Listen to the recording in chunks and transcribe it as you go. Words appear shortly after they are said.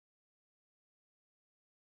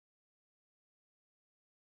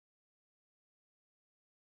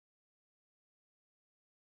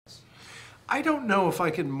I don't know if I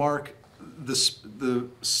can mark the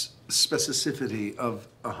specificity of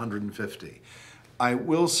 150. I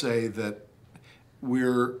will say that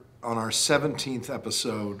we're on our 17th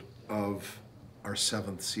episode of our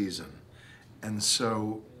 7th season. And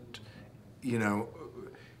so, you know,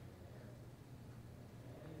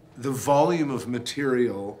 the volume of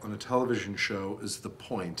material on a television show is the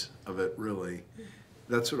point of it, really.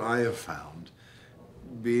 That's what I have found.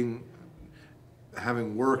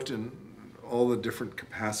 Having worked in all the different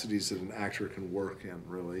capacities that an actor can work in,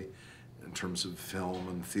 really, in terms of film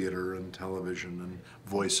and theater and television and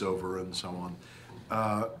voiceover and so on.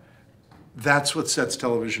 That's what sets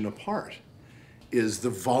television apart, is the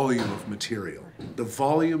volume of material, the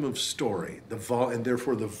volume of story, and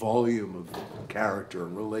therefore the volume of character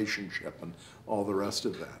and relationship and all the rest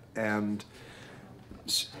of that. And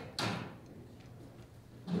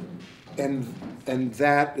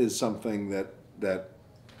that is something that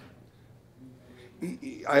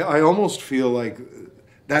I almost feel like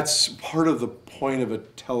that's part of the point of a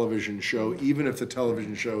television show, even if the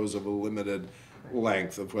television show is of a limited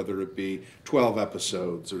length, of whether it be 12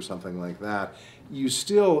 episodes or something like that.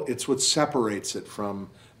 It's what separates it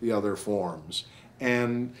from the other forms.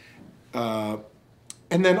 And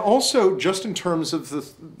then also, just in terms of the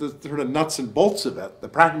sort of nuts and bolts of it,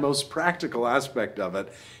 the most practical aspect of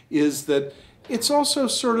it is that it's also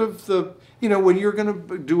sort of when you're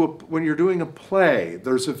doing a play,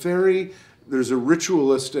 there's a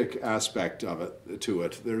ritualistic aspect of it to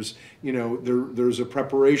it. There's a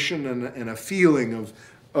preparation and a feeling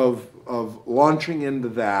of launching into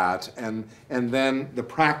that, and then the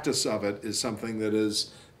practice of it is something that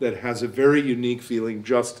has a very unique feeling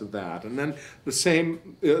just to that. And then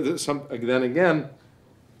then again,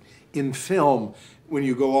 in film, when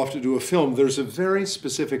you go off to do a film, there's a very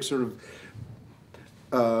specific sort of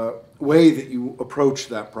way that you approach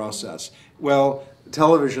that process. Well,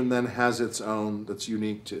 television then has its own that's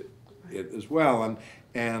unique to it as well,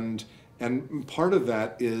 and part of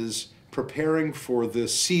that is preparing for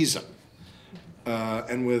this season,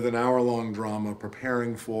 and with an hour-long drama,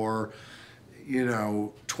 preparing for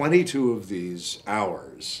 22 of these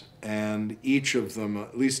hours, and each of them,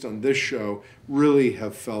 at least on this show, really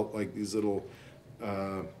have felt like these little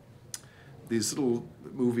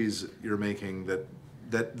movies that you're making that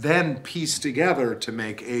then piece together to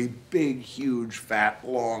make a big, huge, fat,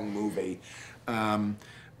 long movie.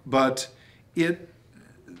 But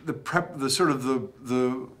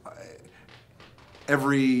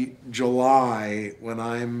every July, when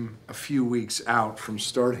I'm a few weeks out from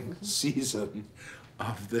starting the season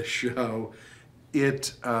of this show,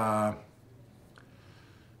 it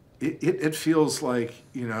feels like,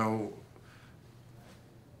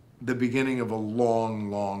 the beginning of a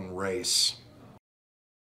long, long race.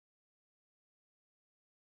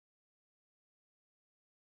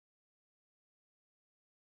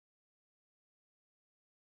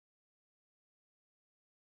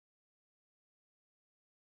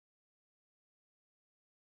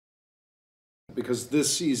 Because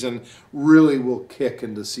this season really will kick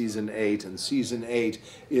into season 8, and season 8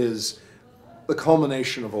 is the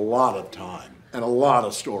culmination of a lot of time and a lot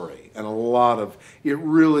of story and a lot of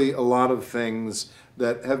things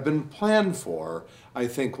that have been planned for, I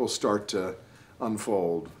think, will start to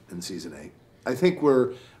unfold in season 8. I think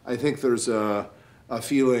there's a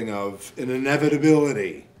feeling of an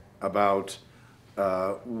inevitability about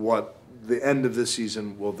what the end of this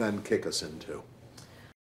season will then kick us into.